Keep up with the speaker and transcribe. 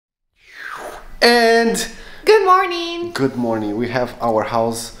And good morning. Good morning. We have our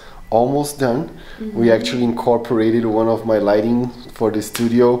house almost done. We actually incorporated one of my lighting for the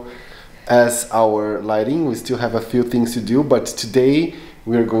studio as our lighting. We still have a few things to do, but today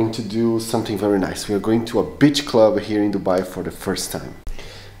we are going to do something very nice. We are going to a beach club here in Dubai for the first time.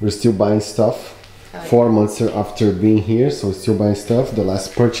 We're still buying stuff. 4 months after being here, so we're still buying stuff. The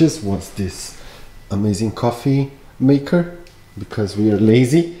last purchase was this amazing coffee maker because we are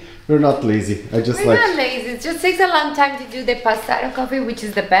lazy. We're not lazy. We're not lazy. It just takes a long time to do the pastel coffee, which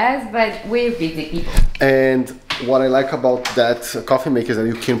is the best, but we're busy people. And what I like about that coffee maker is that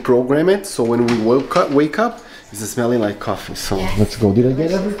you can program it. So when we wake up, it's smelling like coffee. So yes. Let's go. Did I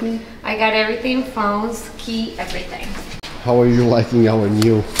get everything? I got everything, phones, key, everything. How are you liking our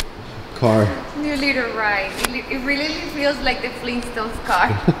new car? New little ride. It really feels like the Flintstones car.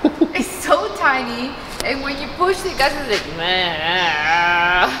 It's so tiny, and when you push the gas, it's like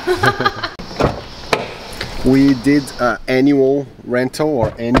We did annual rental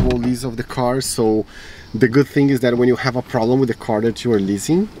or annual lease of the car. So the good thing is that when you have a problem with the car that you are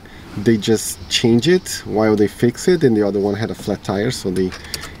leasing, they just change it while they fix it, and the other one had a flat tire, so they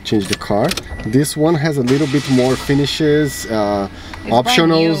changed the car. This one has a little bit more finishes,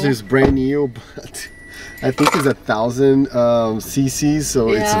 optionals. Is brand new, but I think it's 1,000 cc,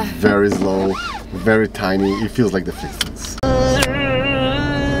 so yeah. It's very slow, very tiny. It feels like the 50s.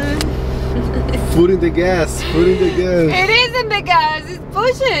 Foot in the gas, foot in the gas. It isn't the gas, it's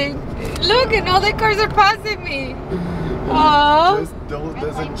pushing. Look, and all the cars are passing me. Oh,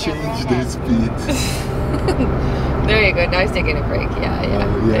 doesn't change the speed. There you go. Now it's taking a break. Yeah.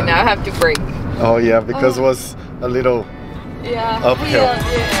 Yeah. And now I have to brake. Oh yeah, because it was a little uphill. Yeah.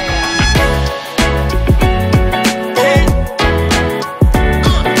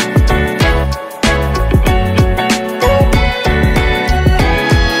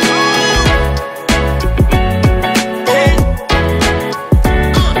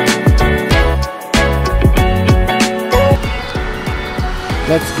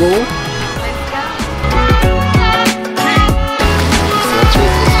 Let's go. Let's go.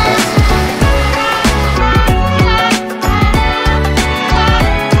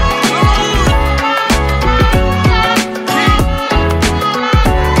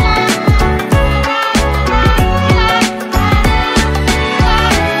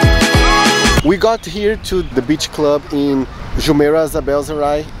 We got here to the beach club in Jumeirah Zabeel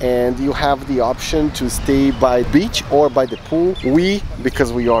Saray, and you have the option to stay by beach or by the pool. We,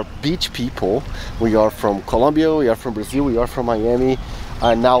 because we are beach people, we are from Colombia, we are from Brazil, we are from Miami,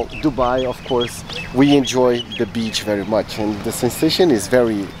 and now Dubai, of course, we enjoy the beach very much, and the sensation is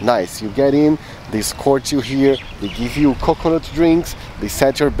very nice. You get in, they escort you here, they give you coconut drinks, they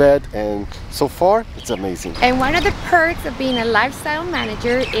set your bed, and so far it's amazing. And one of the perks of being a lifestyle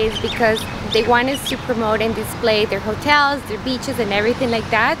manager is because they want us to promote and display their hotels, their beaches, and everything like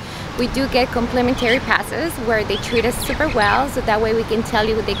that. We do get complimentary passes where they treat us super well, so that way we can tell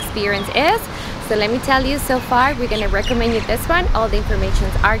you what the experience is. So let me tell you, so far we're going to recommend you this one. All the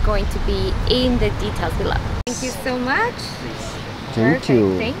informations are going to be in the details below. Thank you so much. Thank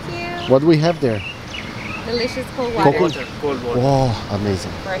you. Thank you. What do we have there? Delicious cold water. Cold water. Oh,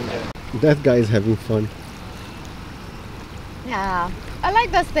 amazing. Perfect. That guy is having fun. Yeah, I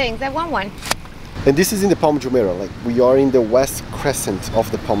like those things. I want one. And this is in the Palm Jumeirah. Like, we are in the west crescent of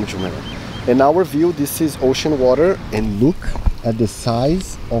the Palm Jumeirah. In our view, this is ocean water, and look at the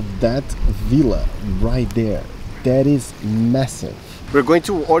size of that villa right there. That is massive. We're going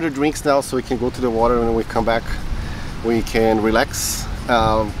to order drinks now so we can go to the water, and when we come back we can relax.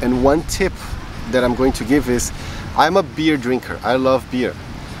 And one tip that I'm going to give is, I'm a beer drinker. I love beer.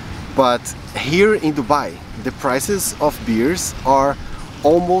 But here in Dubai, the prices of beers are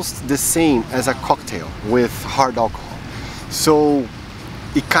almost the same as a cocktail with hard alcohol. So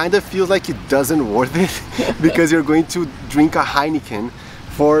it kind of feels like it doesn't worth it because you're going to drink a Heineken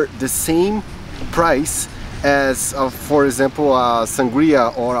for the same price as, for example, a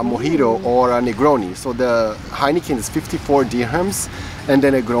sangria or a mojito or a Negroni. So the Heineken is 54 dirhams and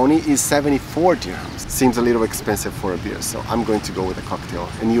the Negroni is 74 dirhams. Seems a little expensive for a beer, so I'm going to go with a cocktail.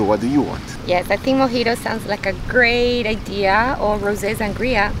 And you, what do you want? Yes, I think mojito sounds like a great idea, or rosé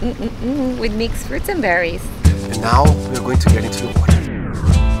sangria with mixed fruits and berries. And now we're going to get into the water.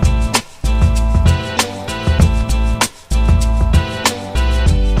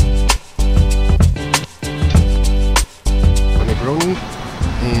 Negroni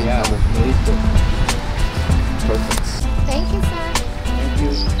and mojito. Perfect. Thank you, sir.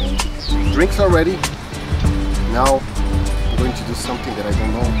 Thank you. Drinks are ready. Now I'm going to do something that I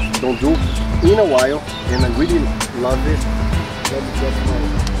don't do in a while, and I really love it. Let me get my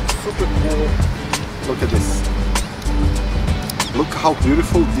super cool. Look at this. Look how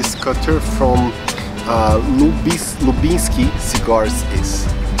beautiful this cutter from Lubinsky Cigars is.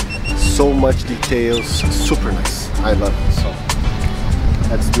 So much details, super nice. I love it. So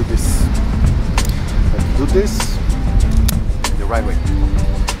let's do this. Let's do this the right way.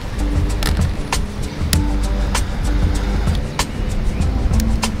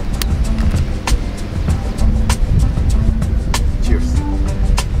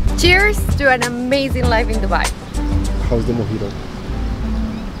 Cheers. Cheers to an amazing life in Dubai. How's the mojito?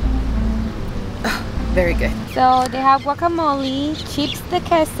 Very good. So they have guacamole, chips de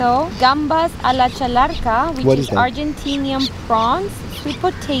queso, gambas a la chalarca, which is Argentinian prawns, sweet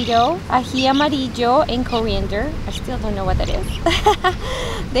potato, ají amarillo, and coriander. I still don't know what that is.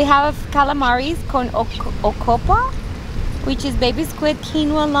 They have calamaris con ocopa, which is baby squid,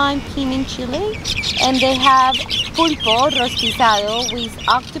 quinoa, lime, pimento, chili. And they have pulpo rostizado with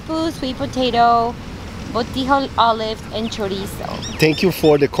octopus, sweet potato, botijol olives, and chorizo. Thank you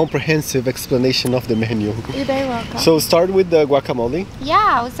for the comprehensive explanation of the menu. You're very welcome. So start with the guacamole.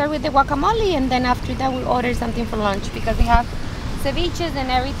 Yeah, we'll start with the guacamole, and then after that we'll order something for lunch because they have ceviches and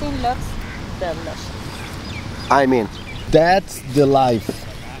everything looks delicious. I mean, that's the life.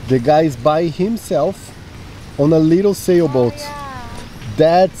 The guy's by himself on a little sailboat. Oh, yeah.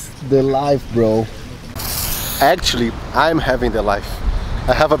 That's the life, bro. Actually, I'm having the life.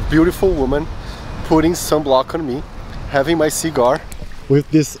 I have a beautiful woman putting sunblock on me, having my cigar with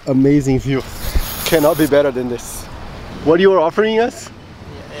this amazing view. Cannot be better than this. What you are offering us?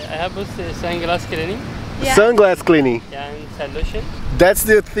 I have both sunglass cleaning. Yeah. Sunglass cleaning. Yeah, and solution. That's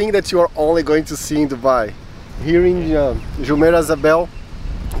the thing that you are only going to see in Dubai. Here in Jumeirah Zabeel,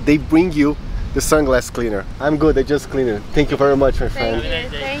 they bring you the sunglass cleaner. I'm good, I just cleaned it. Thank you very much, my friend.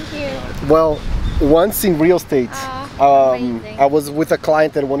 Thank you. Well, once in real estate, amazing. I was with a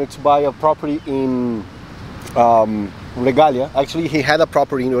client that wanted to buy a property in Regalia. Actually, he had a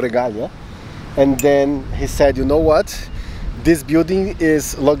property in Regalia, and then he said, you know what, this building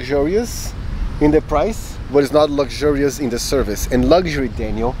is luxurious in the price, but it's not luxurious in the service. And luxury,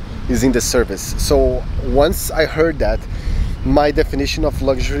 Daniel, is in the service. So once I heard that, my definition of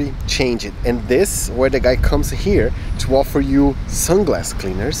luxury changed. And this, where the guy comes here to offer you sunglass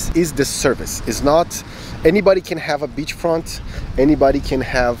cleaners, is the service. It's not, anybody can have a beachfront, anybody can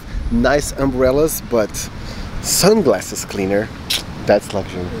have nice umbrellas, but sunglasses cleaner, that's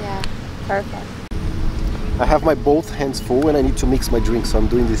luxury. Yeah, perfect. I have my both hands full and I need to mix my drink, so I'm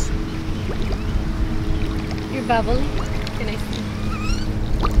doing this. You're bubbly. Can I see?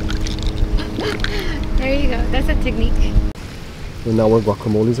 There you go. That's a technique. And now our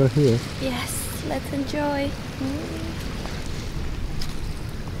guacamoles are here. Yes, let's enjoy.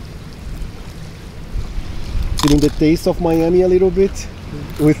 Feeling the taste of Miami a little bit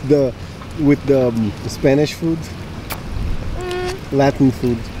with the Spanish food, Latin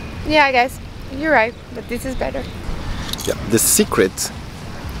food. Yeah, guys, you're right, but this is better. Yeah, the secret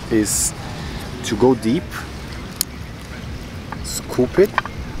is to go deep, scoop it.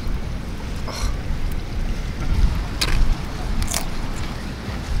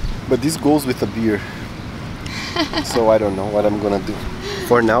 But this goes with a beer, so I don't know what I'm gonna do.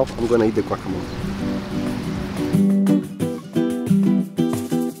 For now, I'm gonna eat the guacamole.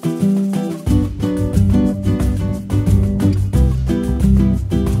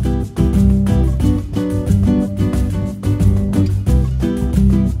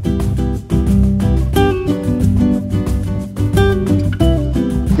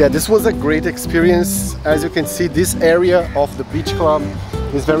 Yeah, this was a great experience. As you can see, this area of the beach club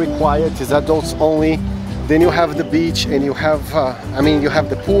is very quiet, it's adults only. Then you have the beach and you have, you have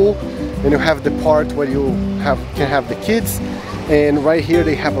the pool, and you have the part where you can have the kids. And right here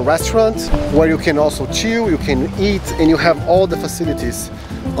they have a restaurant where you can also chill, you can eat, and you have all the facilities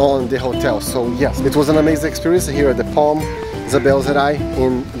on the hotel. So yes, it was an amazing experience here at the Palm Zabeel Saray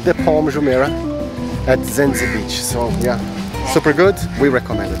in the Palm Jumeirah at Zenzi Beach. So yeah, super good, we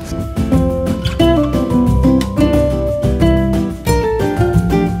recommend it.